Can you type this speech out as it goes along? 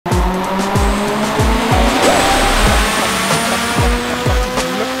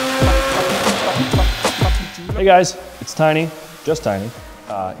Hey guys, it's Tiny, just Tiny,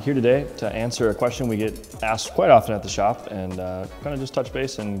 here today to answer a question we get asked quite often at the shop and kind of just touch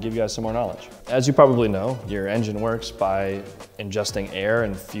base and give you guys some more knowledge. As you probably know, your engine works by ingesting air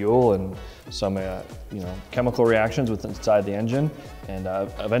and fuel and some chemical reactions within inside the engine, and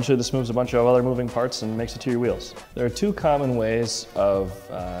eventually this moves a bunch of other moving parts and makes it to your wheels. There are two common ways of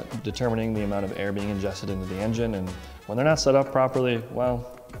determining the amount of air being ingested into the engine, and when they're not set up properly, well,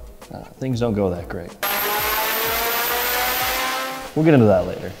 things don't go that great. We'll get into that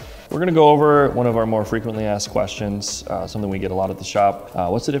later. We're gonna go over one of our more frequently asked questions, something we get a lot at the shop.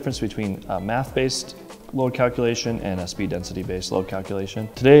 What's the difference between a MAF-based load calculation and a speed density-based load calculation?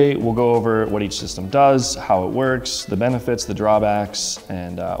 Today, we'll go over what each system does, how it works, the benefits, the drawbacks,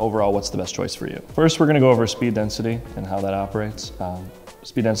 and overall, what's the best choice for you. First, we're gonna go over speed density and how that operates.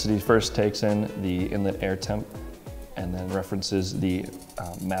 Speed density first takes in the inlet air temp and then references the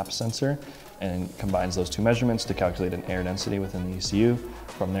MAP sensor and combines those two measurements to calculate an air density within the ECU.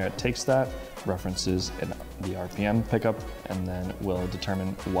 From there, it takes that, references the RPM pickup, and then will determine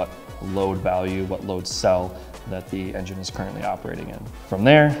what load value, what load cell that the engine is currently operating in. From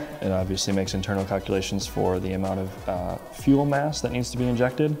there, it obviously makes internal calculations for the amount of fuel mass that needs to be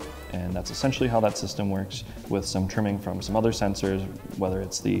injected, and that's essentially how that system works, with some trimming from some other sensors, whether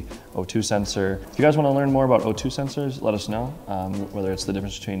it's the O2 sensor. If you guys want to learn more about O2 sensors, let us know, whether it's the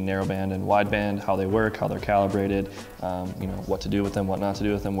difference between narrowband and wideband, how they work, how they're calibrated, what to do with them, what not to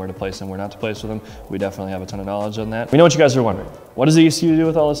do with them, where to place them, where not to place with them. We definitely have a ton of knowledge on that. We know what you guys are wondering. What does the ECU do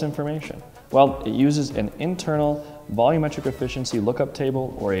with all this information? Well, it uses an internal volumetric efficiency lookup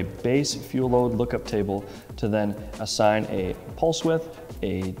table or a base fuel load lookup table to then assign a pulse width,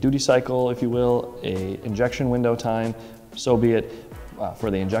 a duty cycle, if you will, a injection window time, so be it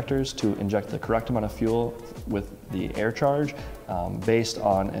for the injectors to inject the correct amount of fuel with the air charge based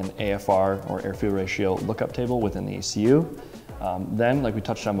on an AFR or air fuel ratio lookup table within the ECU. Then, like we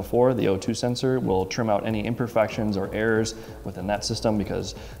touched on before, the O2 sensor will trim out any imperfections or errors within that system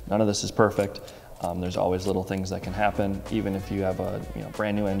because none of this is perfect. There's always little things that can happen. Even if you have a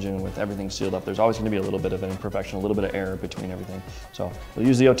brand new engine with everything sealed up, there's always going to be a little bit of an imperfection, a little bit of error between everything. So we'll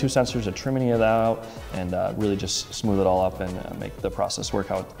use the O2 sensors to trim any of that out and really just smooth it all up and make the process work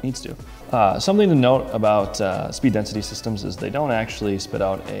how it needs to. Something to note about speed density systems is they don't actually spit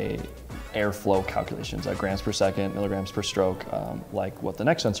out a airflow calculations at grams per second, milligrams per stroke, like what the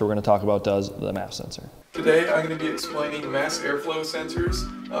next sensor we're going to talk about does, the MAF sensor. Today I'm going to be explaining mass airflow sensors,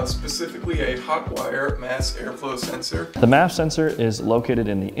 specifically a hot wire mass airflow sensor. The MAF sensor is located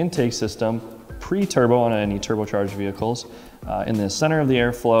in the intake system, pre-turbo on any turbocharged vehicles, in the center of the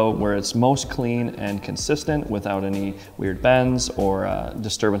airflow where it's most clean and consistent without any weird bends or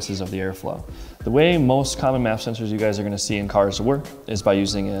disturbances of the airflow. The way most common MAF sensors you guys are going to see in cars work is by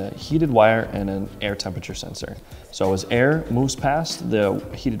using a heated wire and an air temperature sensor. So as air moves past the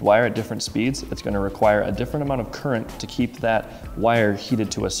heated wire at different speeds, it's going to require a different amount of current to keep that wire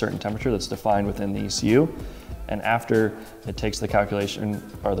heated to a certain temperature that's defined within the ECU. And after it takes the calculation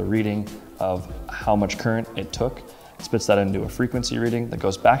or the reading of how much current it took, it spits that into a frequency reading that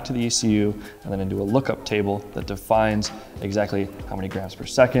goes back to the ECU and then into a lookup table that defines exactly how many grams per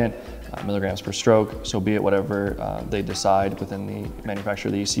second, milligrams per stroke, so be it whatever they decide within the manufacturer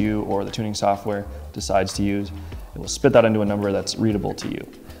of the ECU or the tuning software decides to use. It will spit that into a number that's readable to you.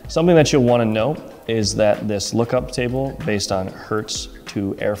 Something that you'll want to know is that this lookup table based on hertz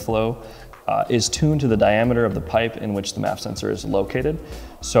to airflow is tuned to the diameter of the pipe in which the MAF sensor is located.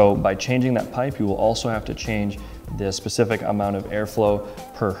 So by changing that pipe, you will also have to change the specific amount of airflow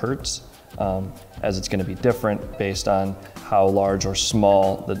per hertz, as it's going to be different based on how large or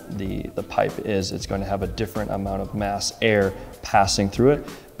small the pipe is. It's going to have a different amount of mass air passing through it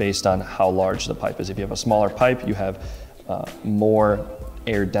based on how large the pipe is. If you have a smaller pipe, you have more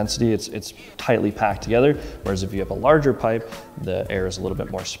air density, it's tightly packed together, whereas if you have a larger pipe, the air is a little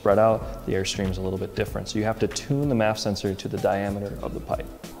bit more spread out, the airstream is a little bit different. So you have to tune the MAF sensor to the diameter of the pipe.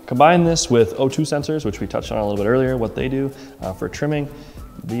 Combine this with O2 sensors, which we touched on a little bit earlier, what they do for trimming.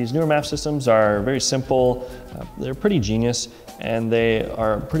 These newer MAF systems are very simple, they're pretty genius, and they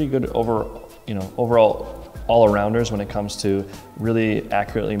are pretty good overall all-arounders when it comes to really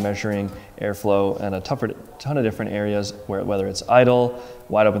accurately measuring airflow in a ton of different areas, whether it's idle,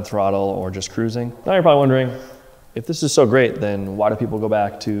 wide open throttle, or just cruising. Now you're probably wondering, if this is so great, then why do people go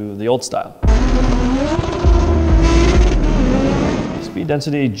back to the old style? Speed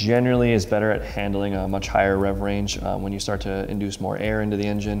density generally is better at handling a much higher rev range. When you start to induce more air into the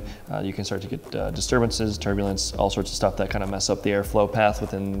engine, you can start to get disturbances, turbulence, all sorts of stuff that kind of mess up the airflow path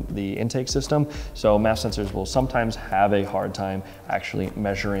within the intake system. So MAF sensors will sometimes have a hard time actually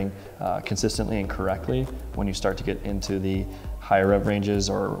measuring consistently and correctly when you start to get into the higher rev ranges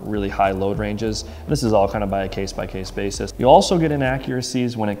or really high load ranges. This is all kind of by a case-by-case basis. You'll also get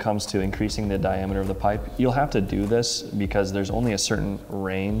inaccuracies when it comes to increasing the diameter of the pipe. You'll have to do this because there's only a certain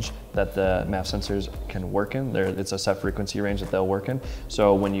range that the MAF sensors can work in. It's a set frequency range that they'll work in.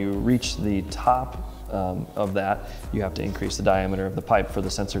 So when you reach the top of that, you have to increase the diameter of the pipe for the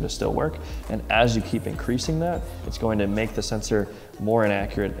sensor to still work. And as you keep increasing that, it's going to make the sensor more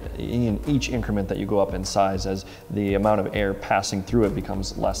inaccurate in each increment that you go up in size, as the amount of air passing through it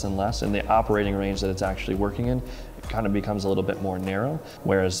becomes less and less, and the operating range that it's actually working in kind of becomes a little bit more narrow.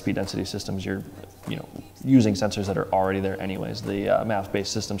 Whereas speed density systems, you're using sensors that are already there anyways. The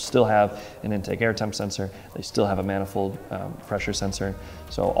MAF-based systems still have an intake air temp sensor. They still have a manifold pressure sensor.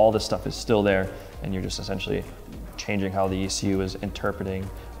 So all this stuff is still there, and you're just essentially changing how the ECU is interpreting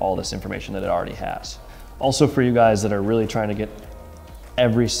all this information that it already has. Also, for you guys that are really trying to get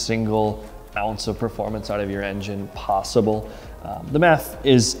every single ounce of performance out of your engine possible, the MAF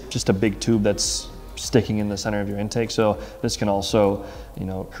is just a big tube that's sticking in the center of your intake. So this can also,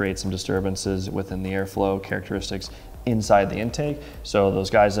 create some disturbances within the airflow characteristics inside the intake. So those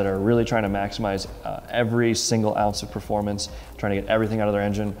guys that are really trying to maximize every single ounce of performance, trying to get everything out of their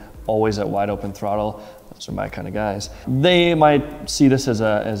engine, always at wide open throttle, those are my kind of guys. They might see this as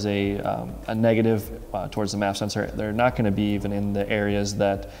a negative towards the MAF sensor. They're not going to be even in the areas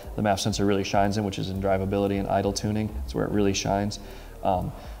that the MAF sensor really shines in, which is in drivability and idle tuning. It's where it really shines.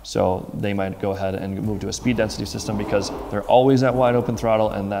 So they might go ahead and move to a speed density system because they're always at wide open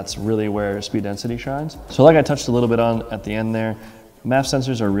throttle, and that's really where speed density shines. So like I touched a little bit on at the end there, MAF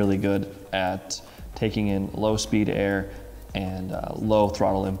sensors are really good at taking in low speed air and low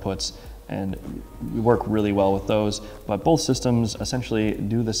throttle inputs, and we work really well with those. But both systems essentially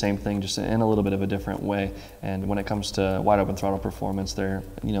do the same thing, just in a little bit of a different way. And when it comes to wide open throttle performance, they're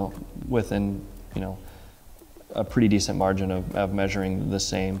within a pretty decent margin of measuring the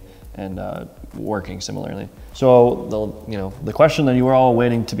same and working similarly. So the question that you were all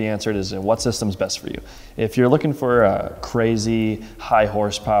waiting to be answered is, what system's best for you? If you're looking for a crazy high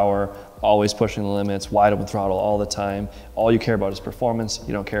horsepower, always pushing the limits, wide open throttle all the time, all you care about is performance,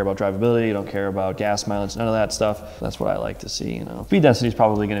 you don't care about drivability, you don't care about gas mileage, none of that stuff, that's what I like to see. Speed density is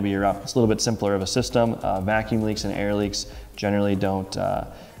probably going to be your up. It's a little bit simpler of a system. Vacuum leaks and air leaks generally don't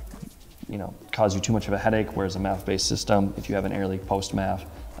cause you too much of a headache, whereas a MAF-based system, if you have an air leak post-MAF,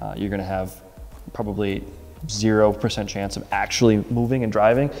 you're going to have probably 0% chance of actually moving and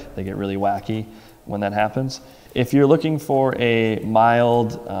driving. They get really wacky when that happens. If you're looking for a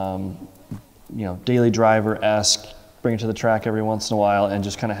mild, daily driver-esque, bring it to the track every once in a while and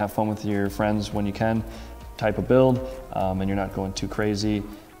just kind of have fun with your friends when you can type of build, and you're not going too crazy,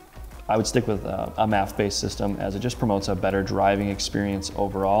 I would stick with a MAF-based system, as it just promotes a better driving experience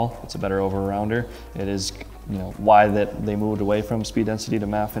overall. It's a better over-rounder. It is why that they moved away from speed density to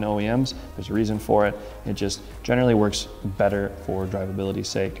MAF and OEMs. There's a reason for it. It just generally works better for drivability's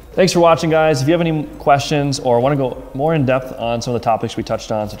sake. Thanks for watching, guys. If you have any questions or want to go more in depth on some of the topics we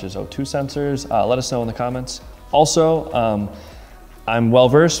touched on, such as O2 sensors, let us know in the comments. Also, I'm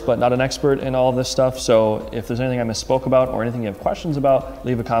well-versed, but not an expert in all of this stuff. So if there's anything I misspoke about or anything you have questions about,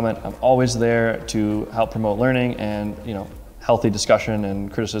 leave a comment. I'm always there to help promote learning and, healthy discussion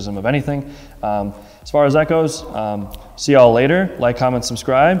and criticism of anything. As far as that goes, see y'all later. Like, comment,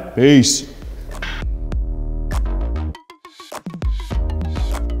 subscribe. Peace.